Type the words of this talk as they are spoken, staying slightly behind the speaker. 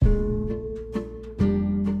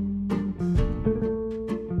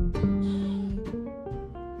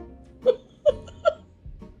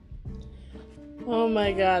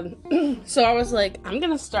my god. So I was like, I'm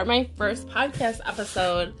gonna start my first podcast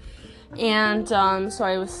episode. And so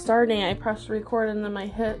I was starting, I pressed record, and then my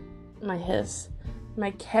cat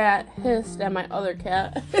hissed at my other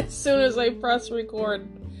cat as soon as I pressed record.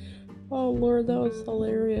 Oh lord, that was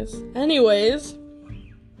hilarious. Anyways,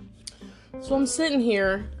 so I'm sitting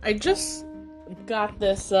here. I just got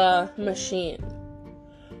this machine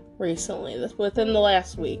recently, within the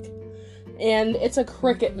last week. And it's a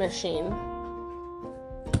Cricut machine.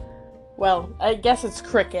 Well, I guess it's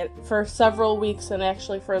Cricut. For several weeks, and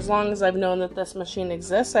actually for as long as I've known that this machine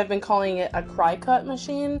exists, I've been calling it a cricut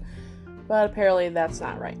machine, but apparently that's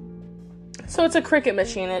not right. So it's a Cricut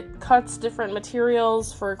machine. It cuts different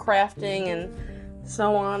materials for crafting and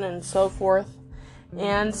so on and so forth.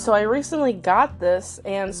 And so I recently got this,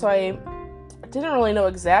 and so I didn't really know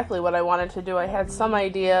exactly what I wanted to do. I had some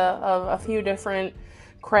idea of a few different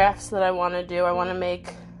crafts that I want to do. I want to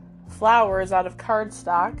make flowers out of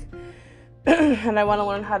cardstock, and I want to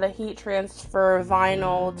learn how to heat transfer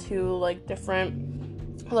vinyl to like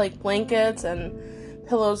different like blankets and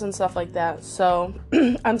pillows and stuff like that. So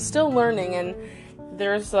I'm still learning, and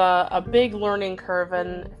there's a big learning curve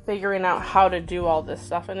in figuring out how to do all this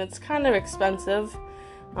stuff, and it's kind of expensive.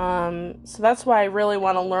 So that's why I really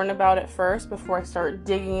want to learn about it first before I start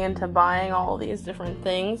digging into buying all these different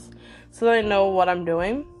things, so that I know what I'm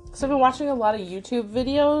doing. So I've been watching a lot of YouTube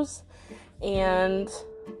videos, and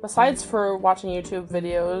besides for watching YouTube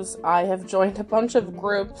videos, I have joined a bunch of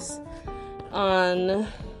groups on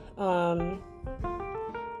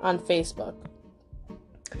Facebook.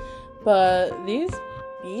 But these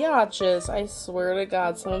biatches, I swear to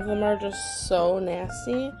God, some of them are just so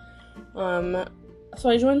nasty. So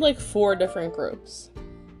I joined like 4 different groups,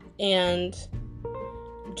 and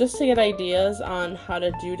just to get ideas on how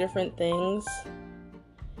to do different things,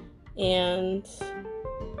 and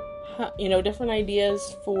different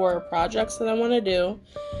ideas for projects that I want to do,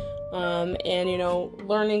 and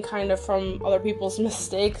learning kind of from other people's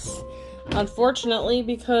mistakes. Unfortunately,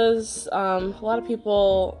 because a lot of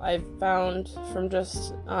people I've found from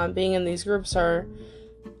just being in these groups are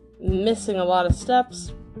missing a lot of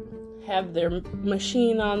steps, have their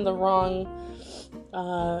machine on the wrong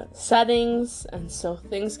settings, and so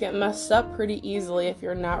things get messed up pretty easily if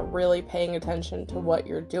you're not really paying attention to what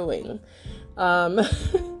you're doing.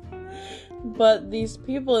 But these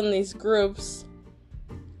people in these groups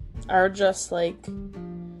are just like,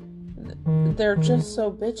 they're just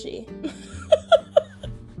so bitchy.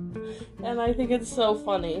 And I think it's so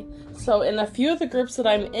funny. So in a few of the groups that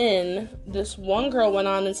I'm in, this one girl went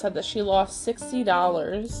on and said that she lost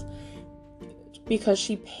 $60 because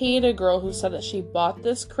she paid a girl who said that she bought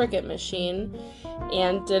this Cricut machine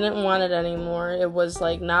and didn't want it anymore. It was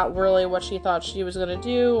like not really what she thought she was going to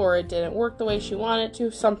do, or it didn't work the way she wanted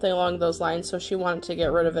to, something along those lines, so she wanted to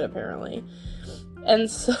get rid of it apparently. And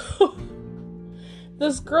so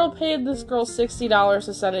this girl paid this girl $60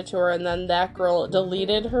 to send it to her, and then that girl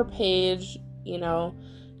deleted her page,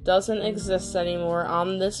 doesn't exist anymore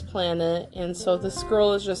on this planet, and so this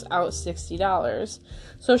girl is just out $60.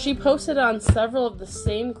 So she posted on several of the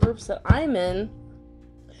same groups that I'm in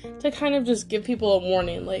to kind of just give people a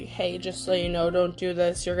warning, like, hey, just so you know, don't do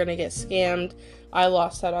this, you're gonna get scammed. I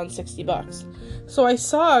lost that on $60. So I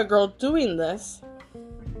saw a girl doing this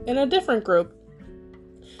in a different group,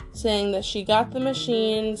 saying that she got the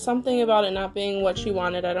machine, something about it not being what she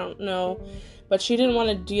wanted, I don't know, but she didn't want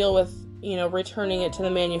to deal with, returning it to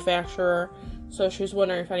the manufacturer, so she was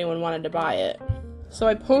wondering if anyone wanted to buy it. So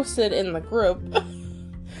I posted in the group,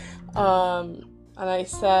 and I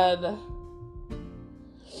said,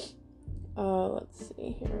 let's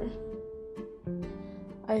see here,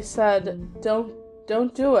 I said,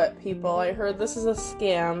 don't do it, people. I heard this is a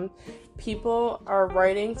scam. People are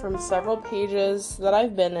writing from several pages that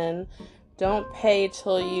I've been in. Don't pay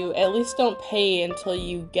don't pay until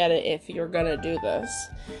you get it if you're gonna do this.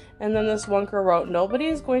 And then this one girl wrote, nobody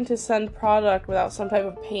is going to send product without some type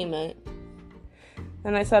of payment.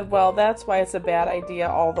 And I said, well, that's why it's a bad idea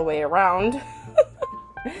all the way around.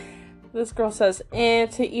 This girl says,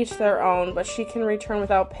 to each their own, but she can return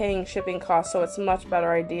without paying shipping costs, so it's a much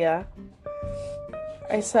better idea.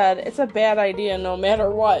 I said, it's a bad idea no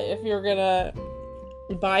matter what. If you're gonna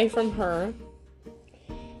buy from her,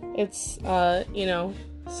 it's,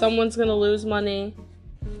 someone's gonna lose money,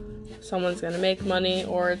 someone's gonna make money,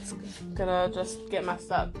 or it's gonna just get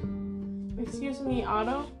messed up. Excuse me,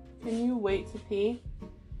 Otto, can you wait to pee?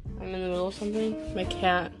 I'm in the middle of something. My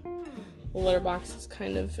cat, the litter box, is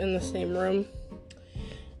kind of in the same room.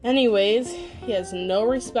 Anyways, he has no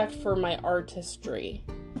respect for my artistry.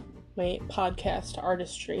 My podcast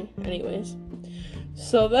artistry. Anyways.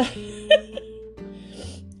 So then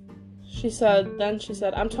she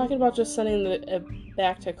said, I'm talking about just sending it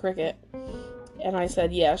back to Cricut. And I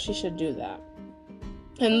said, yeah, she should do that.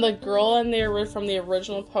 And the girl in there from the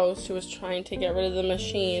original post who was trying to get rid of the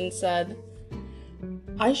machine said,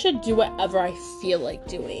 I should do whatever I feel like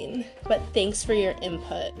doing, but thanks for your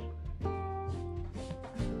input.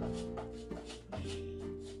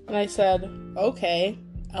 And I said, okay,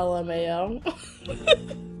 LMAO.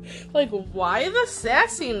 Like, why the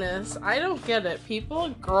sassiness? I don't get it. People,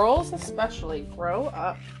 girls especially, grow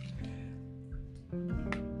up.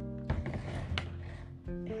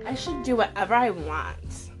 I should do whatever I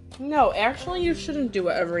want. No, actually, you shouldn't do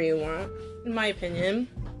whatever you want, in my opinion.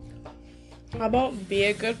 How about be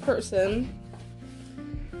a good person?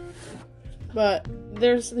 But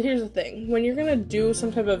here's the thing. When you're gonna do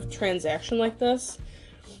some type of transaction like this,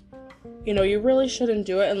 you know, you really shouldn't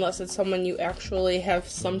do it unless it's someone you actually have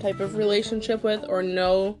some type of relationship with or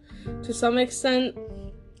know to some extent.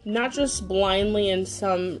 Not just blindly in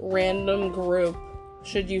some random group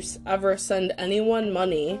should you ever send anyone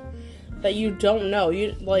money that you don't know.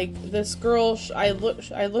 You, like, this girl, I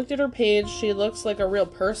looked at her page, she looks like a real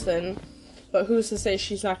person, but who's to say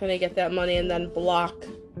she's not going to get that money and then block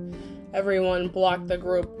everyone, block the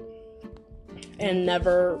group, and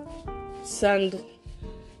never send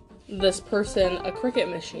this person a Cricut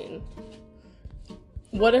machine?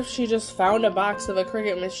 What if she just found a box of a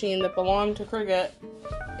Cricut machine that belonged to Cricut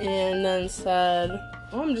and then said,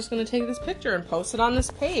 oh, I'm just going to take this picture and post it on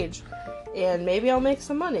this page and maybe I'll make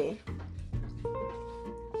some money?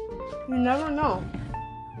 You never know.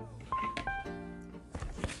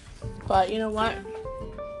 But you know what?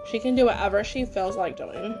 She can do whatever she feels like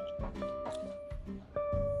doing.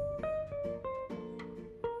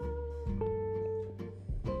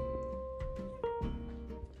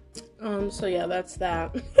 So yeah, that's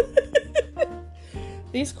that.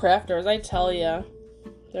 These crafters, I tell ya,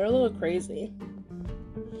 they're a little crazy.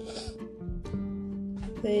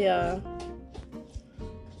 A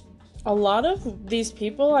lot of these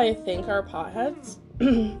people, I think, are potheads.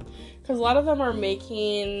 Because a lot of them are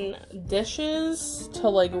making dishes to,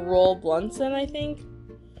 like, roll blunts in, I think.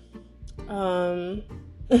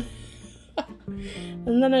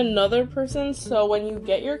 And then another person, so when you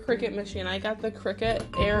get your Cricut machine, I got the Cricut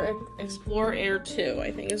Explorer Air 2, I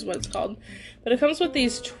think is what it's called. But it comes with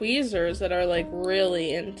these tweezers that are, like,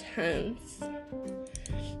 really intense.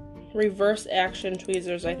 Reverse action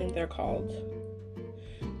tweezers, I think they're called.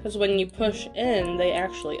 Because when you push in, they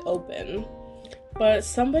actually open. But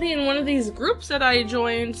somebody in one of these groups that I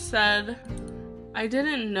joined said, I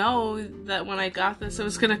didn't know that when I got this, it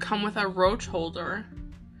was going to come with a roach holder.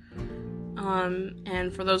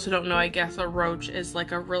 And for those who don't know, I guess a roach is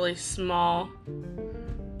like a really small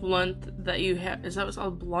blunt that you have. Is that what's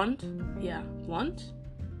called? Blunt? Yeah, blunt?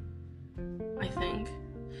 I think.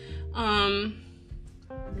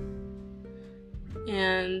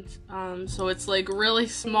 So it's like really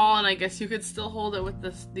small, and I guess you could still hold it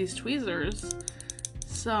with these tweezers.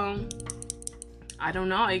 So, I don't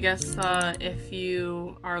know. I guess if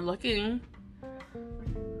you are looking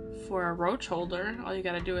for a roach holder, all you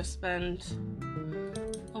gotta do is spend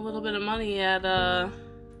a little bit of money at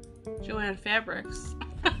Joann Fabrics.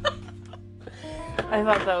 I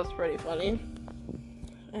thought that was pretty funny.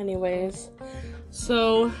 Anyways,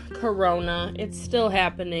 so Corona, it's still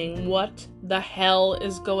happening. What the hell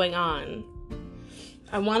is going on?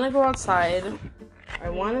 I want to go outside. I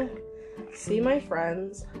want to see my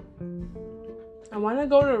friends. I want to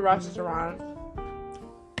go to a restaurant.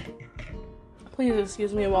 Please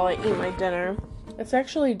excuse me while I eat my dinner. It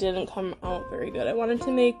actually didn't come out very good. I wanted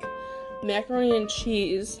to make macaroni and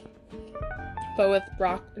cheese, but with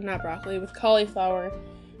with cauliflower,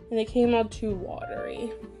 and it came out too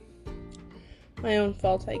watery. My own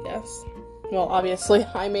fault, I guess. Well, obviously,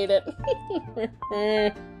 I made it.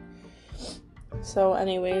 So,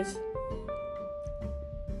 anyways.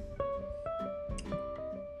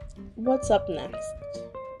 What's up next?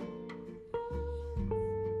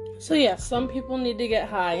 So, yeah, some people need to get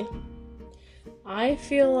high. I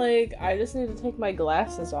feel like I just need to take my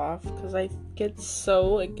glasses off, because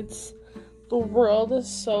the world is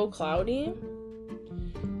so cloudy.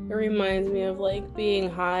 It reminds me of, like, being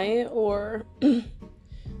high or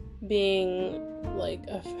being, like,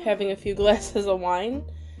 having a few glasses of wine.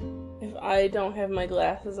 If I don't have my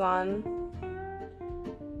glasses on,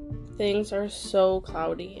 things are so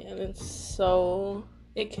cloudy, and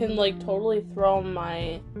it can, like, totally throw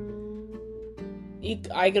my,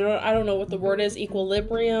 I don't know what the word is,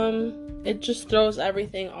 equilibrium. It just throws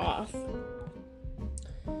everything off.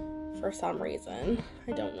 For some reason.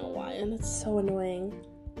 I don't know why, and it's so annoying.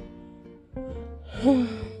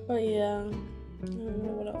 But yeah. I don't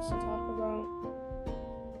know what else to talk about.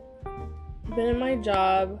 Been in my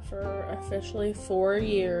job for officially 4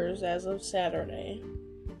 years as of Saturday.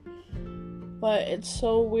 But it's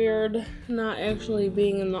so weird not actually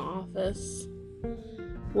being in the office,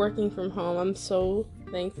 working from home. I'm so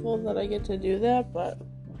thankful that I get to do that, but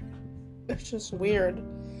it's just weird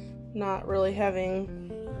not really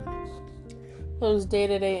having those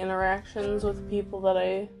day-to-day interactions with people that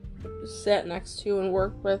I sat next to and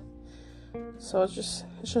worked with. So it's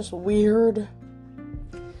just weird.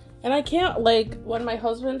 And I can't, when my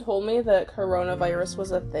husband told me that coronavirus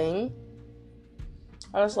was a thing,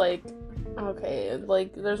 I was like, okay,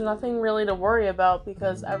 there's nothing really to worry about,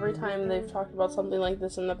 because every time they've talked about something like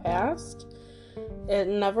this in the past, it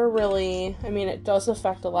never really, it does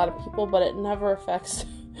affect a lot of people, but it never affects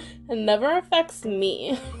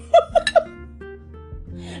me.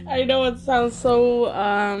 I know it sounds so,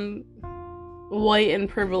 white and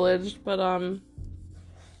privileged, but,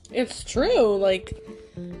 it's true,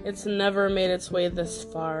 it's never made its way this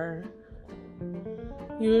far.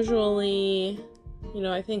 Usually,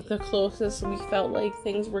 I think the closest we felt like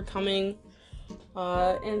things were coming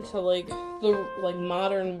into the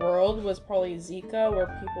modern world was probably Zika, where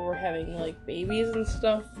people were having babies and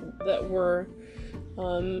stuff that were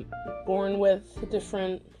born with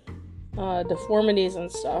different deformities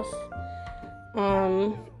and stuff.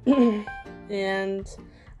 And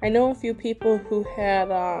I know a few people who had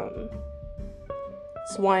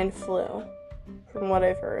swine flu, from what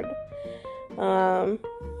I've heard.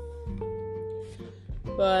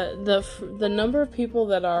 But the number of people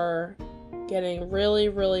that are getting really,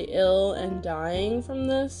 really ill and dying from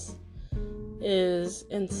this is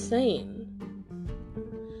insane.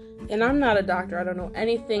 And I'm not a doctor. I don't know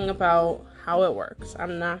anything about how it works.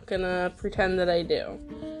 I'm not gonna pretend that I do.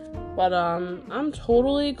 But I'm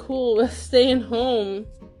totally cool with staying home.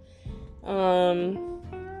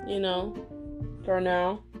 For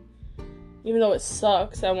now. Even though it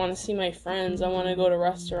sucks, I want to see my friends, I want to go to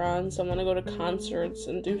restaurants, I want to go to concerts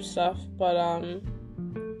and do stuff, but,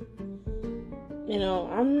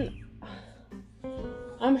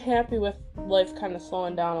 I'm happy with life kind of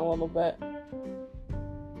slowing down a little bit,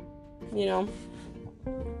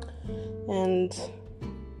 and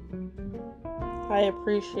I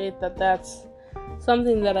appreciate that that's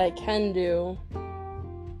something that I can do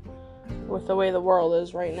with the way the world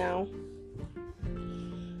is right now.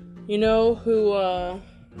 Who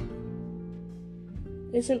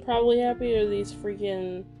isn't probably happy are these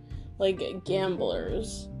freaking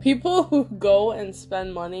gamblers. People who go and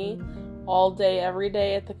spend money all day, every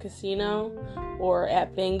day at the casino or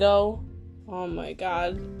at bingo. Oh my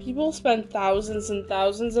god. People spend thousands and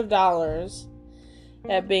thousands of dollars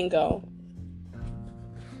at bingo.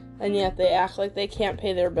 And yet they act like they can't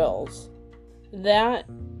pay their bills. That,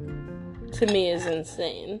 to me, is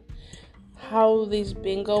insane. How these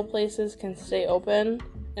bingo places can stay open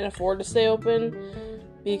and afford to stay open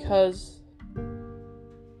because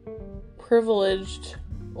privileged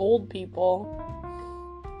old people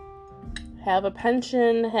have a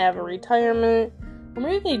pension, have a retirement, or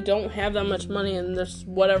maybe they don't have that much money and just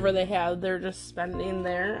whatever they have, they're just spending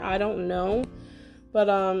there. I don't know. But,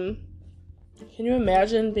 can you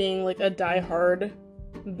imagine being a diehard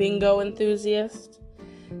bingo enthusiast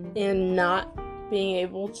and not being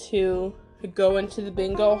able to go into the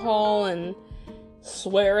bingo hall and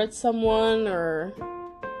swear at someone or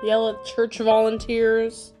yell at church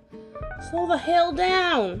volunteers? Slow the hell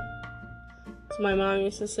down! That's what my mom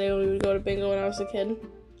used to say when we would go to bingo when I was a kid.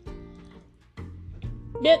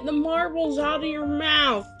 Get the marbles out of your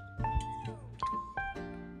mouth!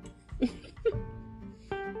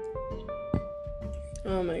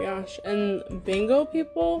 Oh my gosh. And bingo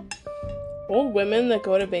people, old women that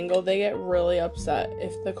go to bingo, they get really upset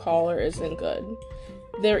if the caller isn't good.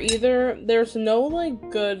 There's no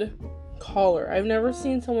good caller. I've never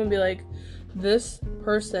seen someone be like, this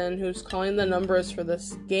person who's calling the numbers for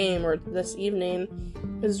this game or this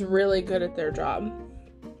evening is really good at their job.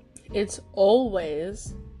 It's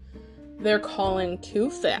always they're calling too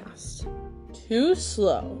fast, too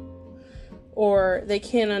slow, or they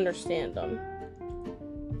can't understand them.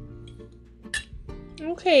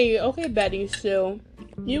 Okay, Betty Sue.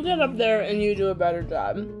 You get up there and you do a better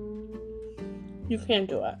job. You can't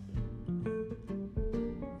do it.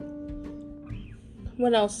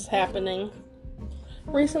 What else is happening?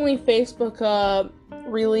 Recently, Facebook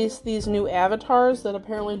released these new avatars that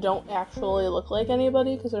apparently don't actually look like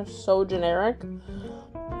anybody because they're so generic.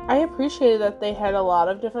 I appreciated that they had a lot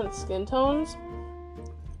of different skin tones.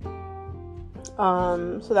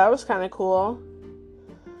 So that was kind of cool.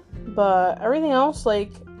 But everything else,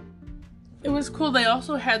 it was cool. They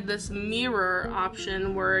also had this mirror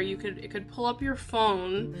option where it could pull up your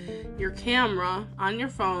phone, your camera on your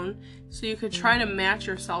phone, so you could try to match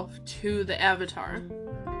yourself to the avatar.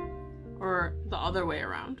 Or the other way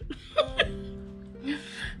around.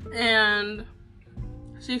 And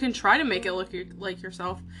so you can try to make it look like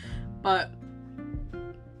yourself, but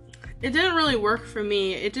it didn't really work for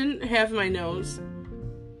me. It didn't have my nose.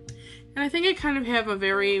 And I think I kind of have a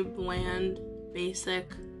very bland,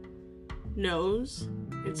 basic nose.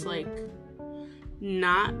 It's like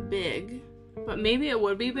not big, but maybe it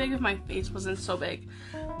would be big if my face wasn't so big.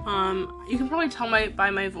 You can probably tell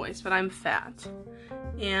by my voice, but I'm fat.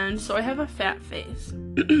 And so I have a fat face.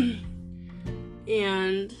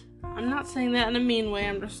 And I'm not saying that in a mean way.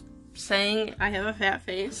 I'm just saying I have a fat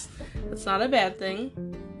face. It's not a bad thing.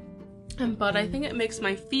 But I think it makes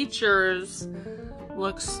my features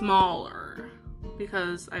look smaller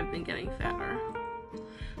because I've been getting fatter.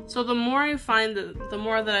 So the more I find that the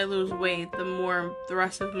more that I lose weight, the more the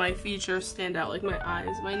rest of my features stand out, like my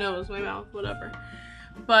eyes, my nose, my mouth, whatever.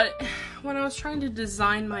 But when I was trying to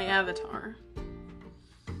design my avatar,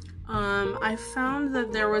 I found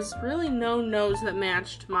that there was really no nose that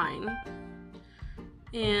matched mine.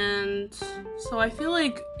 And so I feel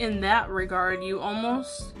like in that regard, you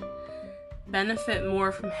almost benefit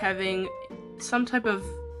more from having some type of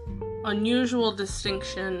unusual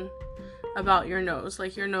distinction about your nose.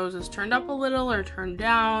 Like your nose is turned up a little or turned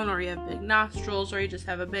down, or you have big nostrils, or you just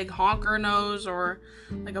have a big honker nose, or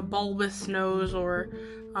like a bulbous nose, or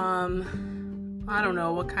I don't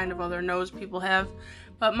know what kind of other nose people have.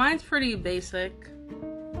 But mine's pretty basic,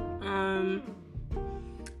 and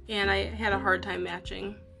I had a hard time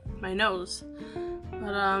matching my nose.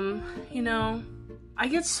 But, I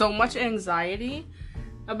get so much anxiety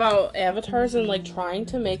about avatars and, like, trying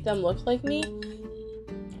to make them look like me,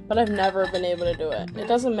 but I've never been able to do it. It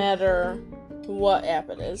doesn't matter what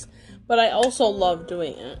app it is, but I also love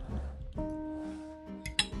doing it.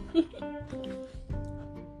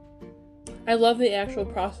 I love the actual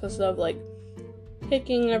process of, like,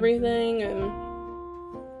 picking everything, and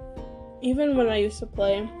even when I used to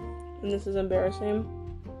play, and this is embarrassing,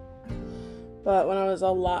 but when I was a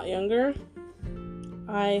lot younger,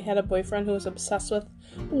 I had a boyfriend who was obsessed with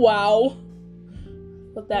WoW.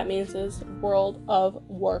 What that means is World of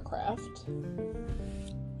Warcraft.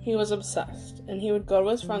 He was obsessed, and he would go to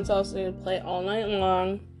his friend's house and he would play all night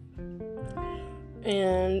long,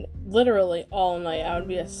 and literally all night I would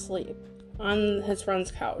be asleep on his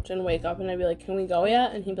friend's couch and wake up and I'd be like, can we go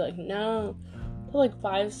yet? And he'd be like, no, till like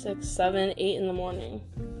 5, 6, 7, 8 in the morning.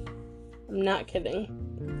 I'm not kidding.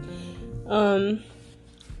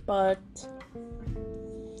 But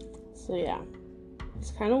so yeah, it's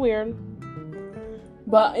kind of weird.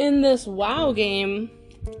 But in this WoW game,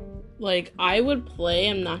 like, I would play,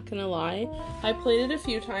 I'm not gonna lie, I played it a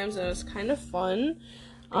few times and it was kind of fun.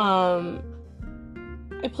 I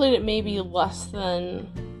played it maybe less than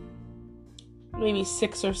maybe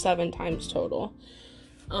 6 or 7 times total.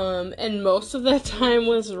 And most of that time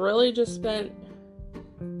was really just spent,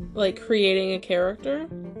 like, creating a character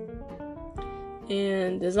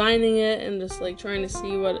and designing it and just, like, trying to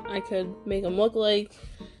see what I could make them look like.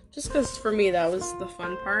 Just because for me that was the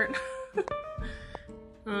fun part.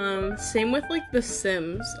 Same with, like, The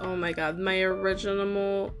Sims. Oh my god, my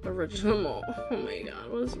original. Oh my god,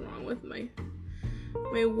 what is wrong with my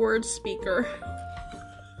word speaker?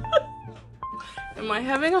 Am I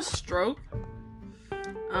having a stroke?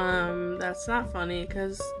 That's not funny,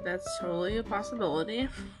 because that's totally a possibility.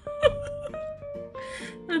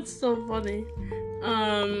 That's so funny.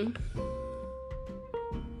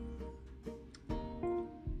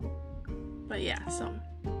 But yeah, so.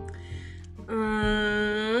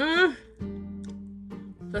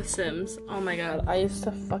 The Sims. Oh my god, I used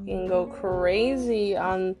to fucking go crazy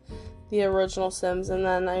on the original Sims, and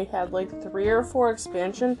then I had like 3 or 4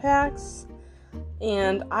 expansion packs.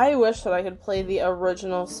 And I wish that I could play the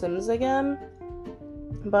original Sims again,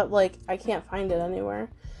 but, like, I can't find it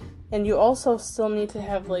anywhere. And you also still need to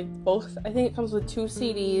have, like, both. I think it comes with 2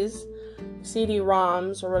 CDs,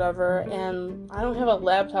 CD-ROMs or whatever, and I don't have a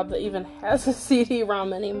laptop that even has a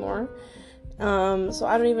CD-ROM anymore. So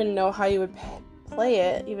I don't even know how you would play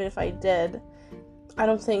it, even if I did. I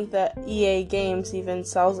don't think that EA Games even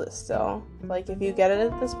sells it still. Like, if you get it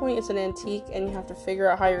at this point, it's an antique, and you have to figure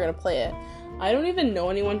out how you're going to play it. I don't even know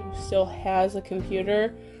anyone who still has a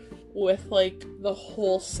computer with, like, the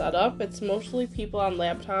whole setup. It's mostly people on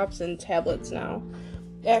laptops and tablets now.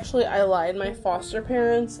 Actually, I lied. My foster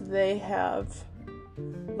parents, they have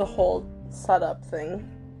the whole setup thing.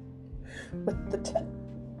 With the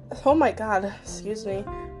oh my god, excuse me.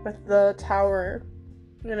 With the tower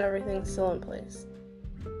and everything's still in place.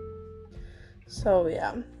 So,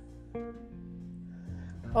 yeah.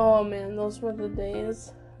 Oh, man, those were the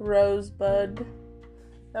days. Rosebud.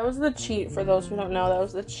 That was the cheat, for those who don't know. That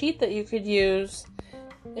was the cheat that you could use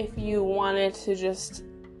if you wanted to just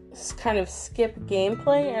kind of skip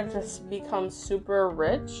gameplay and just become super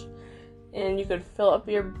rich. And you could fill up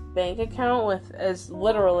your bank account with as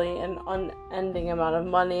literally an unending amount of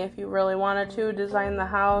money if you really wanted to. Design the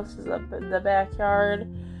house, the backyard.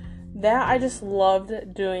 That, I just loved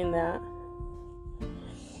doing that.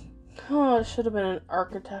 Oh, I should have been an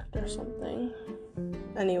architect or something.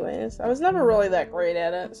 Anyways, I was never really that great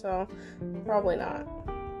at it, so probably not.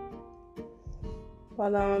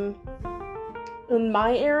 But, in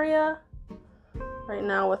my area, right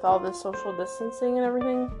now with all this social distancing and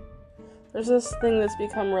everything, there's this thing that's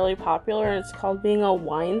become really popular, and it's called being a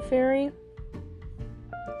wine fairy.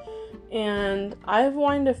 And I've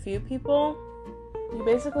wined a few people. You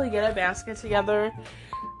basically get a basket together,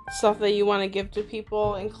 stuff that you want to give to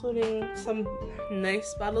people, including some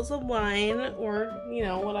nice bottles of wine, or, you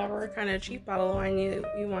know, whatever kind of cheap bottle of wine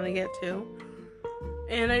you want to get to.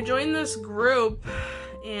 And I joined this group,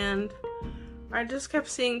 and I just kept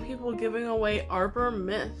seeing people giving away Arbor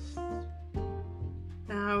Mist.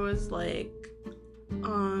 And I was like,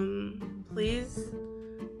 please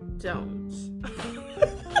don't.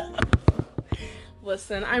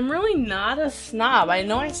 Listen, I'm really not a snob. I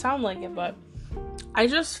know I sound like it, but I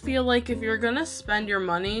just feel like if you're gonna spend your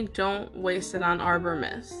money, don't waste it on Arbor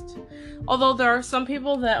Mist. Although there are some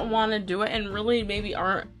people that want to do it and really maybe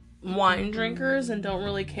aren't wine drinkers and don't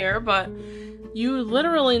really care, but you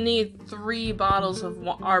literally need 3 bottles of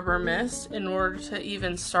Arbor Mist in order to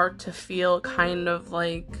even start to feel kind of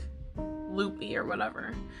like loopy or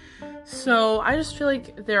whatever. So I just feel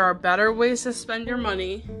like there are better ways to spend your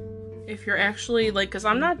money if you're actually like, because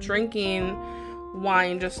I'm not drinking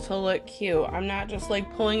wine just to look cute. I'm not just like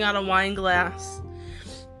pulling out a wine glass,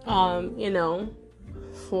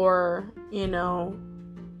 for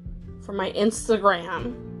my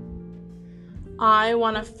Instagram. I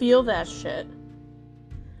want to feel that shit.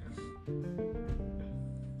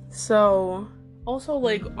 So, also,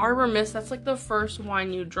 like, Arbor Mist, that's, like, the first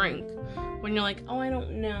wine you drink. When you're like, oh, I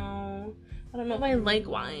don't know if I like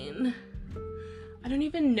wine. I don't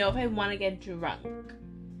even know if I want to get drunk.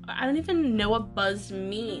 I don't even know what buzz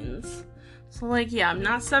means. So, like, yeah, I'm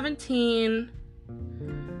not 17,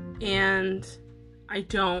 and I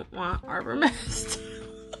don't want Arbor Mist.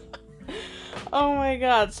 Oh my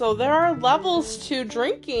god, so there are levels to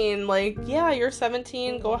drinking. Like, yeah, you're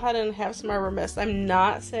 17, go ahead and have some Arbor Mist. I'm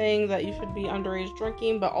not saying that you should be underage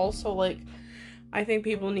drinking, but also, like, I think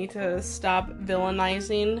people need to stop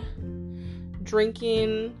villainizing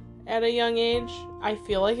drinking at a young age. I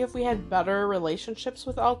feel like if we had better relationships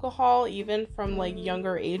with alcohol, even from, like,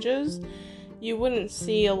 younger ages, you wouldn't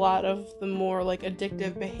see a lot of the more, like,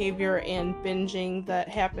 addictive behavior and binging that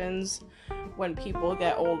happens when people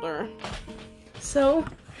get older. So,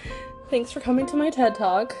 thanks for coming to my TED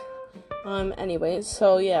Talk. Anyways,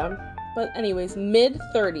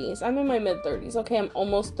 mid-30s. I'm in my mid-30s. Okay, I'm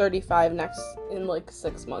almost 35 in, like,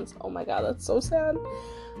 6 months. Oh my god, that's so sad.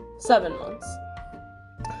 7 months.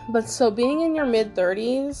 But so, being in your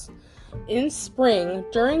mid-30s, in spring,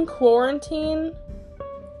 during quarantine,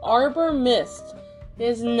 Arbor Mist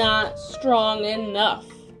is not strong enough.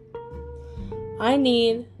 I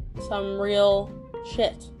need some real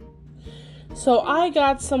shit. So I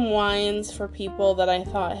got some wines for people that I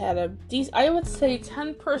thought had I would say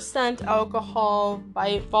 10% alcohol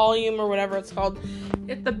by volume or whatever it's called,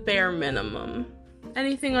 at the bare minimum.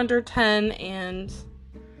 Anything under 10 and,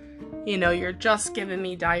 you're just giving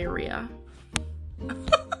me diarrhea.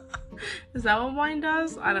 Is that what wine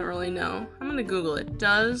does? I don't really know. I'm gonna Google it.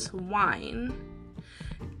 Does wine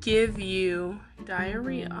give you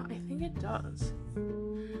diarrhea? I think it does.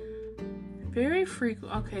 Very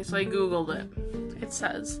frequent. Okay, so I Googled it. It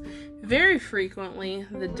says, very frequently,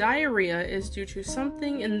 the diarrhea is due to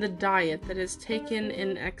something in the diet that is taken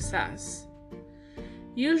in excess.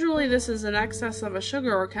 Usually, this is an excess of a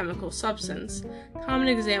sugar or chemical substance. Common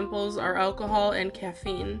examples are alcohol and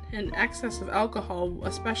caffeine. An excess of alcohol,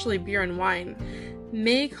 especially beer and wine,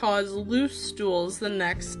 may cause loose stools the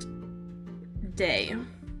next day.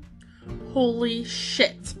 Holy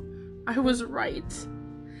shit. I was right.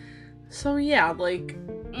 So yeah, like,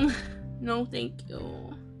 no thank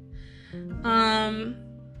you.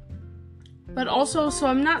 But also, so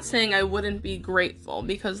I'm not saying I wouldn't be grateful,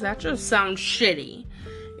 because that just sounds shitty.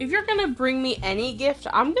 If you're gonna bring me any gift,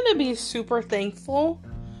 I'm gonna be super thankful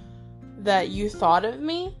that you thought of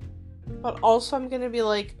me, but also I'm gonna be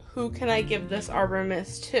like, who can I give this Arbor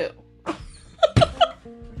Mist to?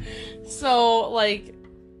 So, like,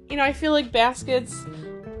 you know, I feel like baskets,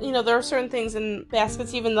 you know, there are certain things in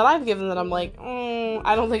baskets even that I've given that I'm like,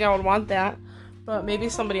 I don't think I would want that, but maybe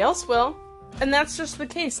somebody else will. And that's just the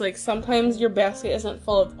case. Like, sometimes your basket isn't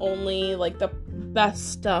full of only, like, the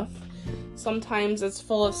best stuff. Sometimes it's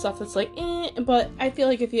full of stuff that's like, but I feel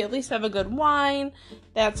like if you at least have a good wine,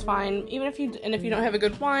 that's fine. If you don't have a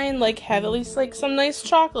good wine, like, have at least, like, some nice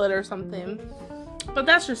chocolate or something. But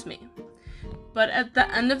that's just me. But at the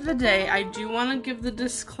end of the day, I do want to give the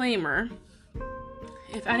disclaimer.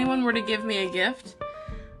 If anyone were to give me a gift,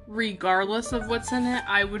 regardless of what's in it,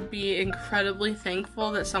 I would be incredibly thankful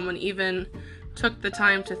that someone even took the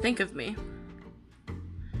time to think of me.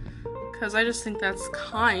 Because I just think that's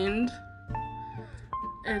kind.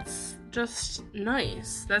 It's just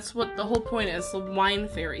nice. That's what the whole point is, the wine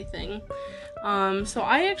fairy thing. So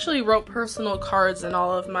I actually wrote personal cards in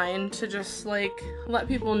all of mine to just, like, let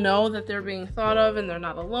people know that they're being thought of and they're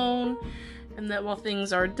not alone, and that while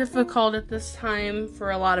things are difficult at this time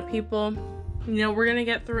for a lot of people, you know, we're gonna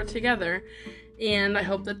get through it together, and I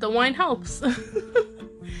hope that the wine helps.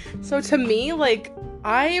 So to me, like,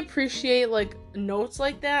 I appreciate, like, notes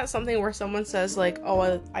like that, something where someone says, like,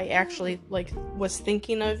 oh, I actually, like, was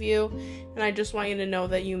thinking of you, and I just want you to know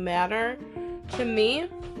that you matter. To me,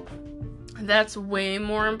 that's way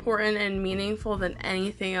more important and meaningful than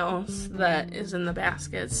anything else that is in the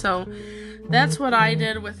basket. So that's what I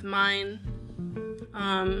did with mine.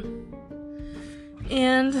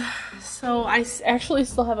 And so I actually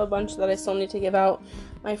still have a bunch that I still need to give out.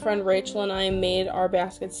 My friend Rachel and I made our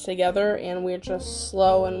baskets together, and we're just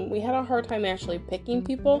slow, and we had a hard time actually picking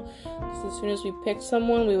people, because as soon as we picked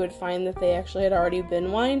someone, we would find that they actually had already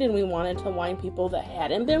been wined, and we wanted to wine people that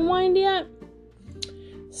hadn't been wined yet.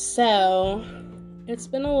 So it's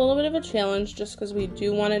been a little bit of a challenge, just because we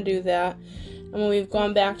do want to do that. And when we've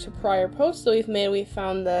gone back to prior posts that we've made, we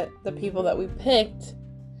found that the people that we picked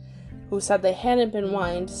who said they hadn't been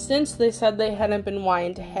wined, since they said they hadn't been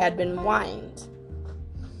wined, had been wined.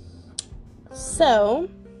 So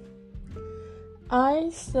I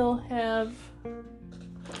still have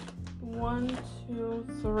 1, 2,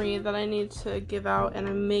 3 that I need to give out, and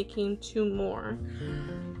I'm making 2 more.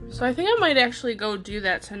 So I think I might actually go do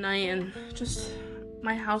that tonight, and just,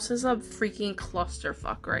 my house is a freaking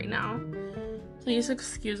clusterfuck right now. Please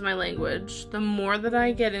excuse my language. The more that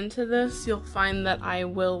I get into this, you'll find that I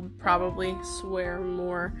will probably swear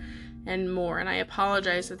more and more, and I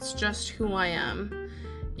apologize. It's just who I am.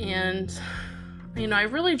 And, you know, I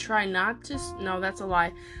really try not to, no, that's a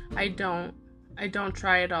lie. I don't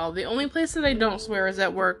try at all. The only place that I don't swear is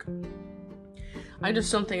at work. I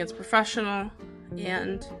just don't think it's professional,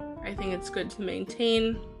 and I think it's good to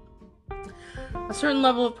maintain a certain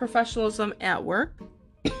level of professionalism at work.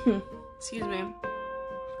 Excuse me.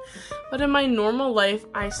 But in my normal life,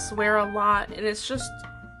 I swear a lot, and it's just,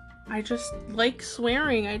 I just like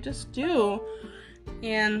swearing. I just do.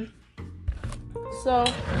 And so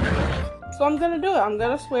I'm gonna do it. I'm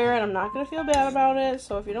gonna swear, and I'm not gonna feel bad about it.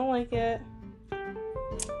 So if you don't like it,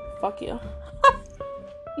 fuck you.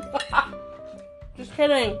 Just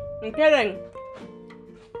kidding. I'm kidding.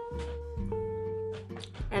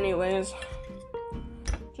 Anyways,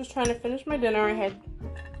 just trying to finish my dinner. I had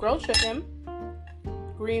grilled chicken,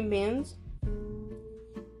 green beans,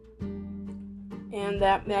 and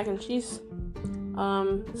that mac and cheese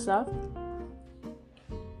stuff,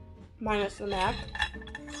 minus the mac.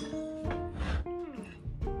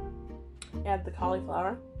 Add the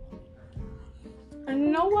cauliflower. And you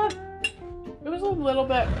know what? It was a little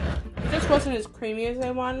bit, it just wasn't as creamy as I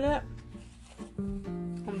wanted it,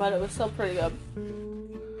 but it was still pretty good.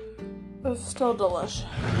 It was still delish.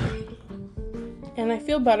 And I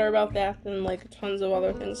feel better about that than, like, tons of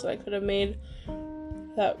other things that I could have made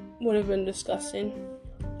that would have been disgusting.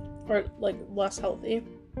 Or, like, less healthy.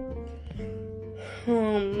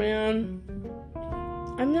 Oh, man.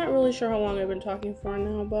 I'm not really sure how long I've been talking for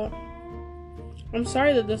now, but I'm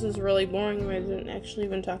sorry that this is really boring. I didn't actually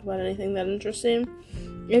even talk about anything that interesting.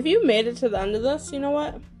 If you made it to the end of this, you know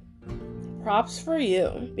what? Props for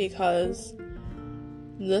you, because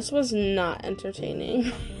this was not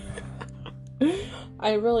entertaining.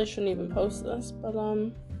 I really shouldn't even post this, but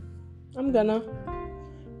I'm gonna.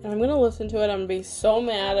 And I'm gonna listen to it. I'm gonna be so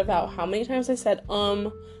mad about how many times I said,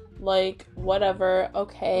 like, whatever,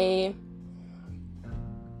 okay.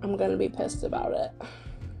 I'm gonna be pissed about it.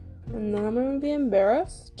 And then I'm gonna be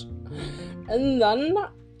embarrassed. And then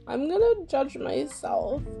I'm gonna judge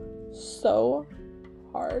myself so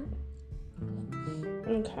hard.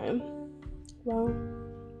 Okay. Well,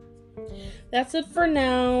 that's it for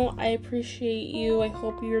now. I appreciate you. I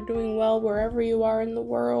hope you're doing well wherever you are in the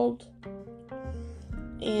world.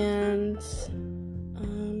 And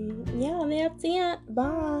yeah, that's it.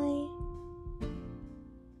 Bye.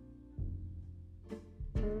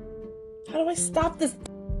 How do I stop this?